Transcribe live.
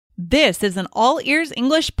This is an All Ears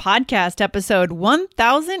English podcast, episode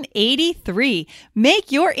 1083.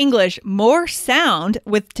 Make your English more sound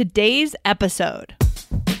with today's episode.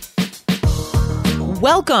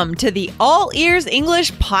 Welcome to the All Ears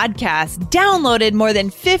English podcast. Downloaded more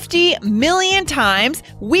than 50 million times,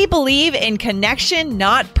 we believe in connection,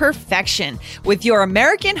 not perfection. With your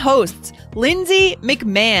American hosts, Lindsay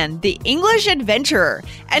McMahon, the English adventurer,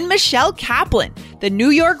 and Michelle Kaplan, the New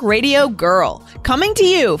York radio girl. Coming to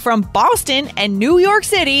you from Boston and New York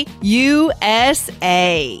City,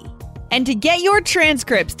 USA. And to get your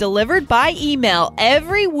transcripts delivered by email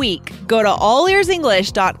every week, go to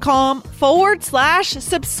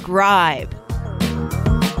allearsenglish.com/subscribe.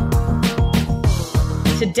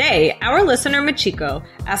 Today, our listener Machiko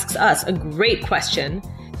asks us a great question.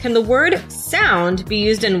 Can the word sound be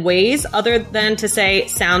used in ways other than to say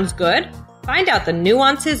sounds good? Find out the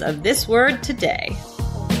nuances of this word today.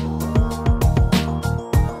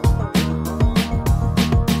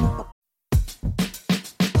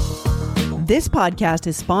 This podcast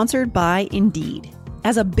is sponsored by Indeed.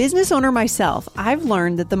 As a business owner myself, I've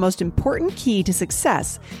learned that the most important key to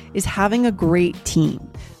success is having a great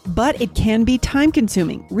team. But it can be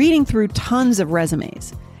time-consuming, reading through tons of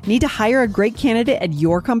resumes. Need to hire a great candidate at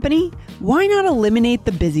your company? Why not eliminate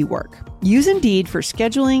the busy work? Use Indeed for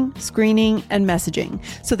scheduling, screening, and messaging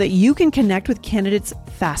so that you can connect with candidates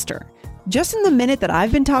faster. Just in the minute that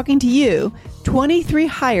I've been talking to you, 23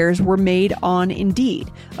 hires were made on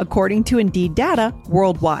Indeed, according to Indeed data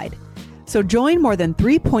worldwide. So join more than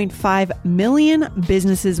 3.5 million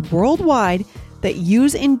businesses worldwide that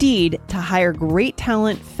use Indeed to hire great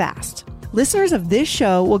talent fast. Listeners of this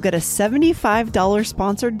show will get a $75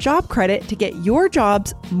 sponsored job credit to get your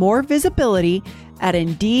jobs more visibility at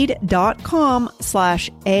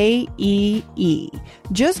Indeed.com/AEE.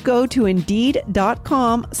 Just go to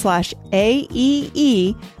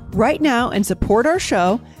Indeed.com/AEE right now and support our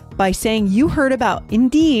show by saying you heard about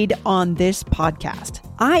Indeed on this podcast.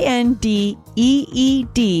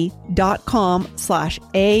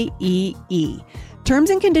 INDEED.com/AEE.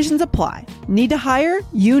 Terms and conditions apply. Need to hire?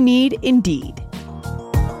 You need Indeed.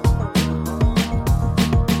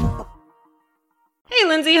 Hey,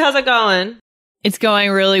 Lindsay, how's it going? It's going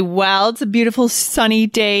really well. It's a beautiful sunny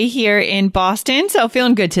day here in Boston, so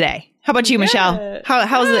feeling good today. How about you, Michelle?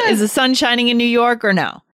 How's it? Is the sun shining in New York or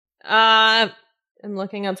no? I'm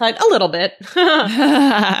looking outside a little bit.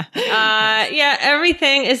 Yeah,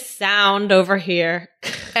 everything is sound over here.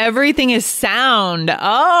 Everything is sound.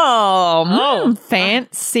 Oh,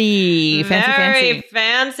 fancy. Very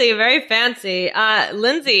fancy.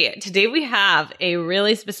 Lindsay, today we have a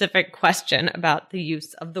really specific question about the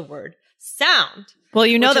use of the word sound. Well,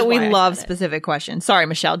 you know that we love specific questions. Sorry,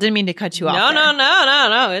 Michelle. Didn't mean to cut you off.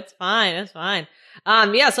 No. It's fine.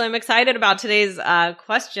 So I'm excited about today's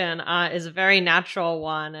question. Is a very natural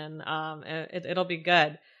one, and it'll be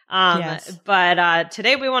good. Yes. But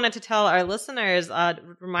today we wanted to tell our listeners,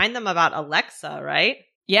 remind them about Alexa, right?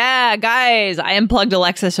 Yeah, guys, I unplugged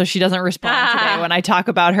Alexa so she doesn't respond today when I talk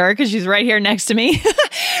about her because she's right here next to me.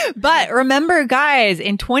 But remember, guys,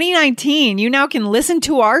 in 2019, you now can listen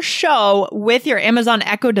to our show with your Amazon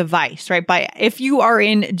Echo device, right? If you are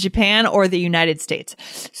in Japan or the United States.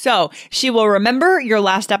 So she will remember your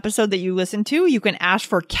last episode that you listened to. You can ask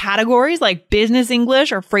for categories like business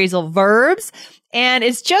English or phrasal verbs. And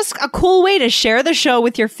it's just a cool way to share the show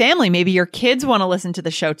with your family. Maybe your kids want to listen to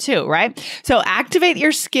the show too, right? So activate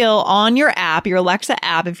your skill on your app, your Alexa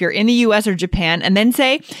app, if you're in the US or Japan, and then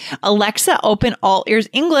say, Alexa, open All Ears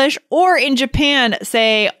English, or in Japan,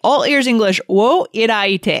 say, All Ears English, wo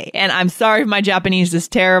iraite. And I'm sorry if my Japanese is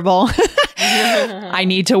terrible. I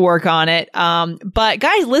need to work on it. But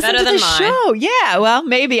guys, listen to the show. Yeah, well,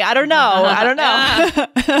 maybe. I don't know.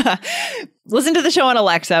 Listen to the show on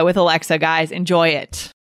Alexa with Alexa, guys. Enjoy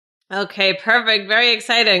it. Okay, perfect. Very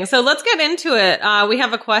exciting. So let's get into it. We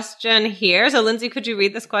have a question here. So Lindsay, could you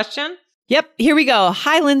read this question? Yep, here we go.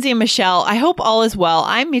 Hi, Lindsay and Michelle. I hope all is well.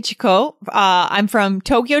 I'm Michiko. I'm from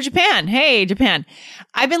Tokyo, Japan. Hey, Japan.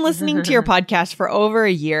 I've been listening to your podcast for over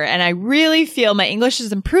a year, and I really feel my English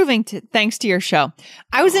is improving thanks to your show.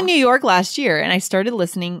 I was in New York last year, and I started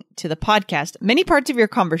listening to the podcast. Many parts of your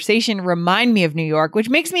conversation remind me of New York, which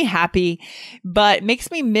makes me happy, but makes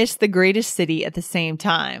me miss the greatest city at the same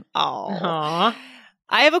time. Aww.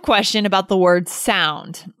 I have a question about the word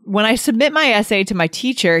sound. When I submit my essay to my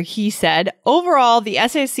teacher, he said, overall, the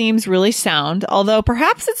essay seems really sound, although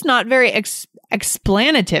perhaps it's not very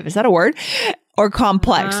explanative. Is that a word? Or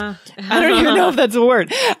complex. I don't even know if that's a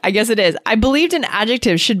word. I guess it is. I believed an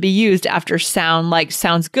adjective should be used after sound, like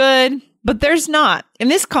sounds good, but there's not. In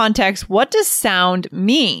this context, what does sound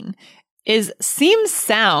mean? Is seems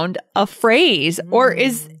sound a phrase or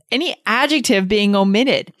is any adjective being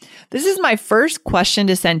omitted? This is my first question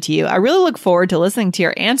to send to you. I really look forward to listening to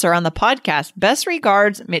your answer on the podcast. Best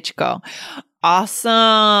regards, Michiko.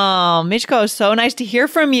 Awesome. Michiko, so nice to hear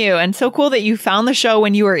from you and so cool that you found the show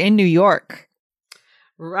when you were in New York.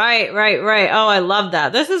 Right. Oh, I love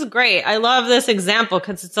that. This is great. I love this example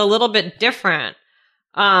because it's a little bit different.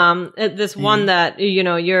 This one that,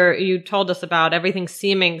 you told us about, everything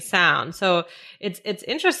seeming sound. So it's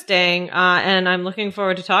interesting. And I'm looking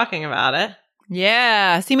forward to talking about it.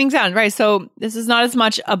 Yeah. Seeming sound. Right. So this is not as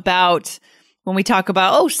much about when we talk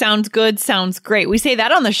about, sounds good, sounds great. We say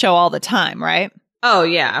that on the show all the time, right? Oh,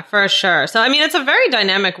 yeah, for sure. So, I mean, it's a very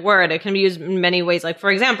dynamic word. It can be used in many ways. Like,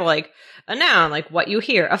 for example, like a noun, like what you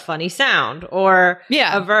hear, a funny sound, or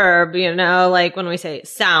a verb, like when we say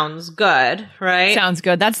sounds good, right? Sounds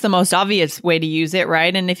good. That's the most obvious way to use it,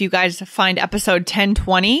 right? And if you guys find episode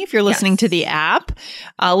 1020, if you're listening to the app,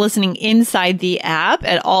 listening inside the app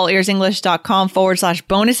at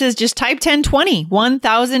allearsenglish.com/bonuses, just type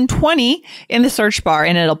 1020 in the search bar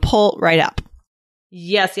and it'll pull right up.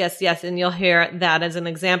 Yes. And you'll hear that as an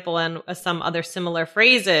example and some other similar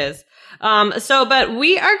phrases. But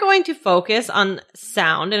we are going to focus on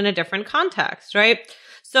sound in a different context, right?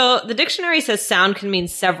 So the dictionary says sound can mean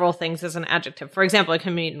several things as an adjective. For example, it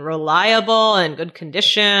can mean reliable and good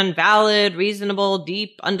condition, valid, reasonable,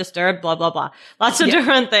 deep, undisturbed, blah, blah, blah. Lots of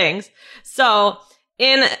different things. So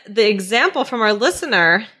in the example from our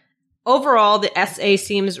listener, overall, the essay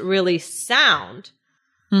seems really sound.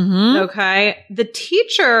 Mm-hmm. Okay. The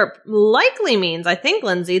teacher likely means, I think,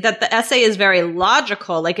 Lindsay, that the essay is very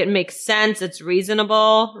logical. Like it makes sense. It's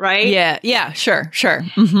reasonable, right? Yeah. Sure.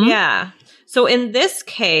 Mm-hmm. Yeah. So in this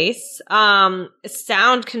case,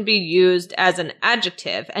 sound can be used as an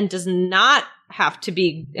adjective and does not have to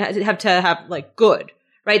have like good,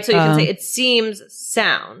 right? So you can say it seems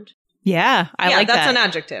sound. Yeah, I like that. That's an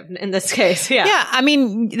adjective in this case. Yeah. Yeah, I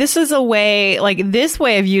mean, this is a way, like this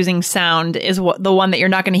way of using sound is the one that you're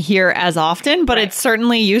not going to hear as often, but it's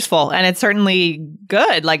certainly useful and it's certainly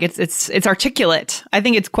good. Like it's articulate. I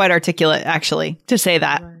think it's quite articulate actually to say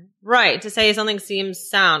that. Right, to say something seems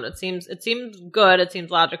sound. It seems good, it seems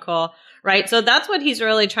logical, right? So that's what he's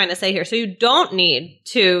really trying to say here. So you don't need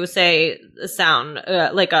to say sound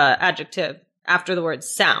like a adjective after the word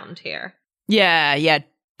sound here. Yeah.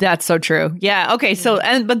 That's so true. Yeah. Okay. So,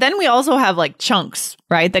 but then we also have like chunks,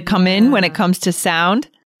 right? That come in when it comes to sound.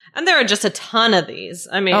 And there are just a ton of these.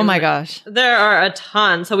 I mean, oh my gosh, there are a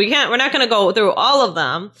ton. So we're not going to go through all of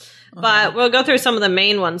them, but we'll go through some of the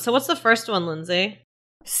main ones. So what's the first one, Lindsay?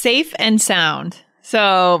 Safe and sound.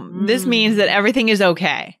 So this means that everything is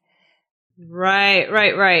okay.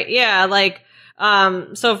 Right. Yeah. Like,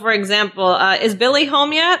 so for example, is Billy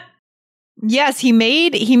home yet? Yes, he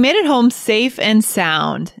made it home safe and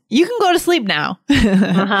sound. You can go to sleep now.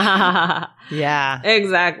 Yeah.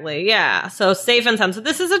 Exactly. Yeah. So safe and sound. So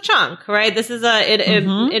this is a chunk, right? This is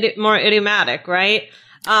more idiomatic, right?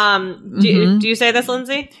 Do you say this,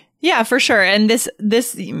 Lindsay? Yeah, for sure. And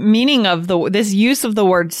this meaning of this use of the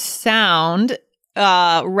word sound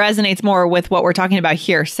resonates more with what we're talking about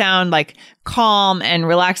here. Sound like calm and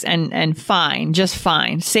relaxed and fine, just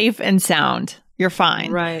fine, safe and sound. You're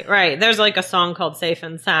fine. Right. There's like a song called Safe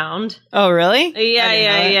and Sound. Oh, really?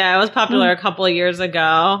 Yeah. It was popular a couple of years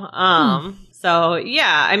ago. So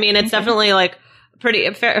yeah, I mean, it's definitely like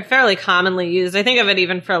fairly commonly used. I think of it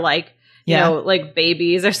even for like, you know, like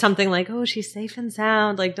babies or something like, oh, she's safe and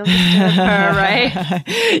sound. Like, don't disturb her,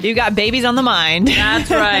 right? You got babies on the mind. That's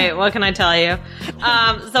right. What can I tell you?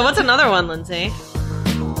 So what's another one, Lindsay?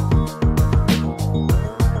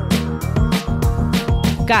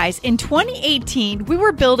 Guys, in 2018, we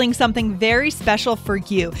were building something very special for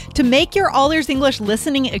you to make your All Ears English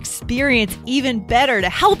listening experience even better, to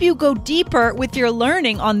help you go deeper with your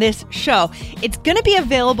learning on this show. It's going to be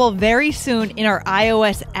available very soon in our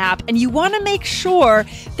iOS app, and you want to make sure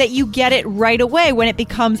that you get it right away when it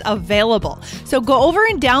becomes available. So go over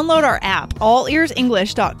and download our app,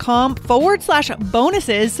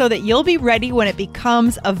 allearsenglish.com/bonuses, so that you'll be ready when it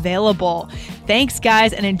becomes available. Thanks,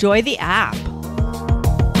 guys, and enjoy the app.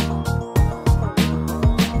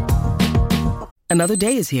 Another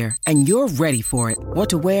day is here, and you're ready for it. What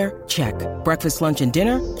to wear? Check. Breakfast, lunch, and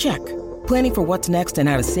dinner? Check. Planning for what's next and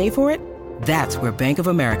how to save for it? That's where Bank of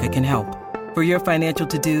America can help. For your financial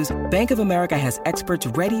to-dos, Bank of America has experts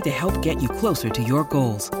ready to help get you closer to your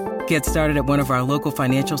goals. Get started at one of our local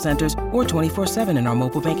financial centers or 24/7 in our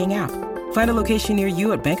mobile banking app. Find a location near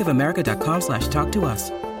you at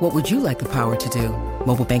bankofamerica.com/talktous. What would you like the power to do?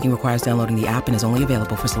 Mobile banking requires downloading the app and is only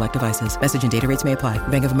available for select devices. Message and data rates may apply.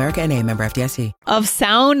 Bank of America N.A., member FDIC. Of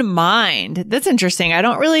sound mind. That's interesting. I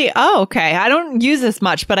don't use this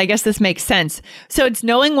much, but I guess this makes sense. So it's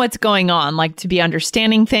knowing what's going on, like to be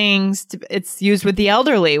understanding things. It's used with the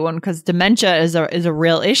elderly because dementia is a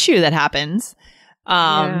real issue that happens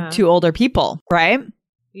to older people, right?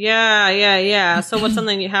 Yeah. So what's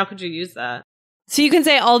something, how could you use that? So you can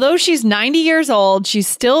say, although she's 90 years old, she's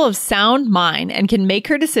still of sound mind and can make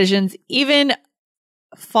her decisions even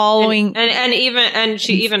following. And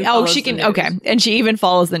she even follows the news. Okay. And she even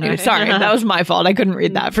follows the news. Sorry, that was my fault. I couldn't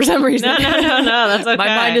read that for some reason. No, that's okay. My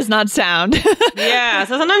mind is not sound. Yeah.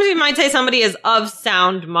 So sometimes you might say somebody is of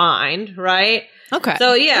sound mind, right? Okay.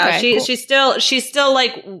 So yeah, cool. she's still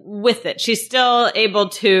like with it. She's still able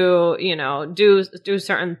to, do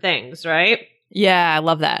certain things, right? Yeah, I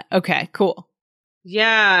love that. Okay, cool.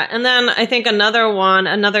 Yeah. And then I think another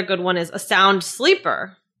good one is a sound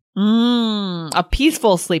sleeper. A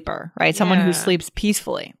peaceful sleeper, right? Someone who sleeps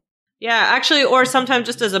peacefully. Yeah, actually, or sometimes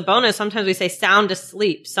just as a bonus, sometimes we say sound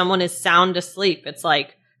asleep. Someone is sound asleep. It's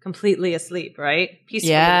like completely asleep, right?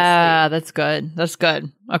 Peacefully asleep. That's good. That's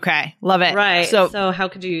good. Okay. Love it. Right. So how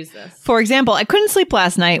could you use this? For example, I couldn't sleep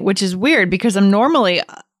last night, which is weird because I'm normally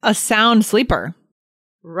a sound sleeper.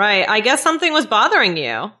 Right. I guess something was bothering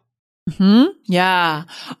you. Yeah.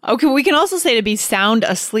 Okay. We can also say to be sound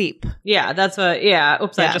asleep. Yeah. That's what, yeah.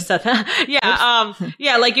 Oops. I just said that. Yeah.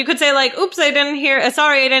 Yeah. Like you could say like, oops, sorry,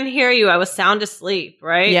 I didn't hear you. I was sound asleep.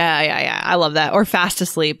 Right. Yeah. I love that. Or fast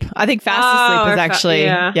asleep. I think fast asleep is actually,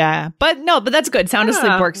 but that's good. Sound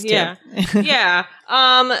asleep works too. Yeah. Yeah.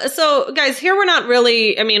 So guys, here we're not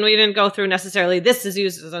really, we didn't go through necessarily this is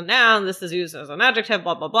used as a noun, this is used as an adjective,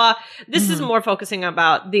 blah, blah, blah. This is more focusing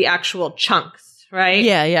about the actual chunks. Right?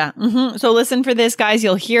 Yeah. So listen for this, guys.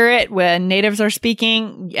 You'll hear it when natives are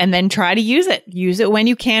speaking and then try to use it. Use it when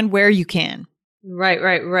you can, where you can.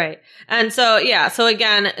 Right. And so, so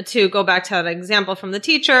again, to go back to that example from the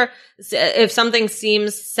teacher, if something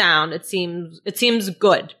seems sound, it seems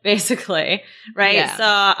good, basically. Right. Yeah. So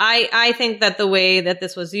I think that the way that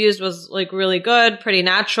this was used was like really good, pretty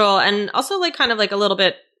natural, and also like kind of like a little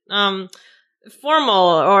bit,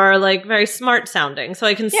 formal or like very smart sounding. So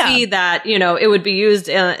I can see that, it would be used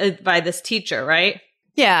by this teacher, right?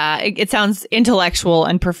 Yeah, it sounds intellectual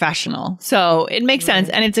and professional. So it makes sense.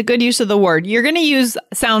 And it's a good use of the word. You're going to use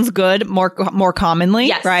sounds good more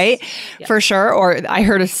commonly, right? Yes. For sure. Or I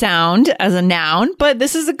heard a sound as a noun, but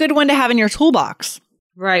this is a good one to have in your toolbox.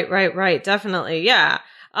 Right. Definitely. Yeah.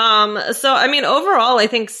 So, overall, I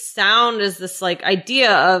think sound is this like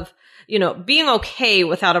idea of, being okay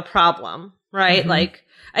without a problem. Right? Like,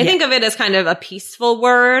 I think of it as kind of a peaceful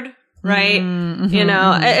word, right?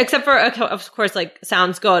 Except for, of course, like,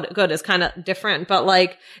 sounds good. Good is kind of different. But,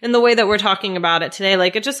 like, in the way that we're talking about it today,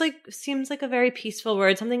 like, it just, like, seems like a very peaceful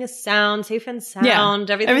word. Something is sound, safe and sound. Yeah.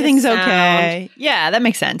 Everything's okay. Yeah, that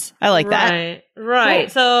makes sense. I like that.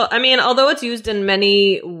 Right. Cool. So, although it's used in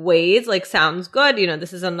many ways, like, sounds good,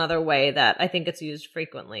 this is another way that I think it's used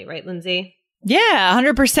frequently. Right, Lindsay? Yeah,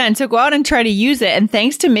 100%. So go out and try to use it. And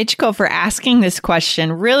thanks to Michiko for asking this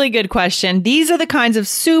question. Really good question. These are the kinds of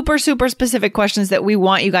super, super specific questions that we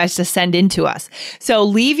want you guys to send in to us. So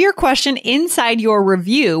leave your question inside your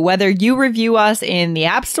review, whether you review us in the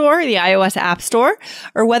App Store, the iOS App Store,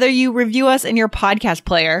 or whether you review us in your podcast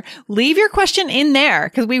player. Leave your question in there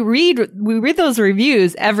because we read those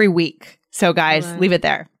reviews every week. So guys, leave it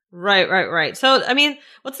there. Right. So,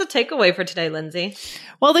 what's the takeaway for today, Lindsay?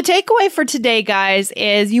 Well, the takeaway for today, guys,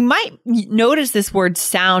 is you might notice this word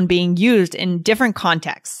sound being used in different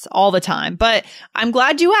contexts all the time, but I'm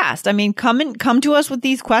glad you asked. Come to us with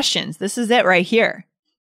these questions. This is it right here.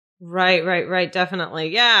 Right. Definitely.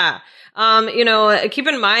 Yeah. Keep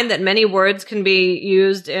in mind that many words can be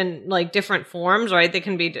used in like different forms, right? They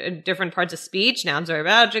can be different parts of speech, nouns, verbs,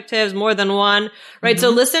 adjectives, more than one, right?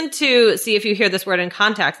 So listen to see if you hear this word in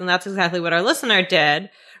context. And that's exactly what our listener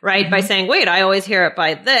did, right? By saying, wait, I always hear it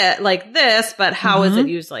by this, but how is it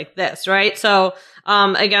used like this, right? So,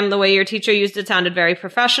 again, the way your teacher used it sounded very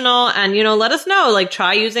professional, and, let us know, like,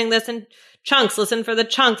 try using this in chunks, listen for the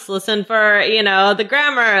chunks, listen for, the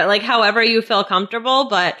grammar, like however you feel comfortable.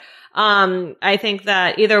 But, I think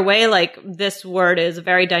that either way, like this word is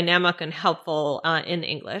very dynamic and helpful, in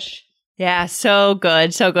English. Yeah, so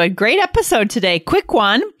good. Great episode today. Quick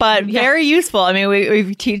one, but very useful.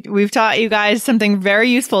 We've taught you guys something very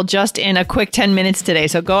useful just in a quick 10 minutes today.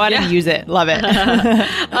 So go out and use it. Love it.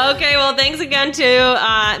 Okay, well, thanks again to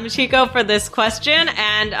Michiko for this question,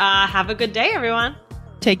 and have a good day, everyone.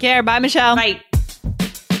 Take care. Bye, Michelle. Bye.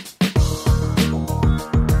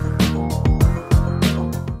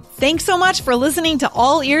 Thanks so much for listening to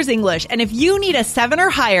All Ears English. And if you need a 7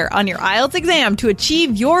 or higher on your IELTS exam to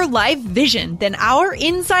achieve your life vision, then our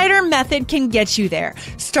Insider Method can get you there.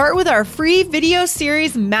 Start with our free video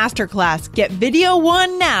series masterclass. Get video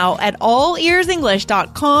 1 now at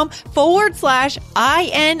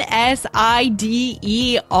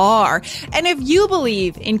allearsenglish.com/INSIDER. And if you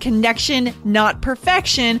believe in connection, not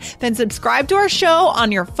perfection, then subscribe to our show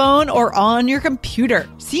on your phone or on your computer.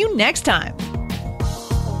 See you next time.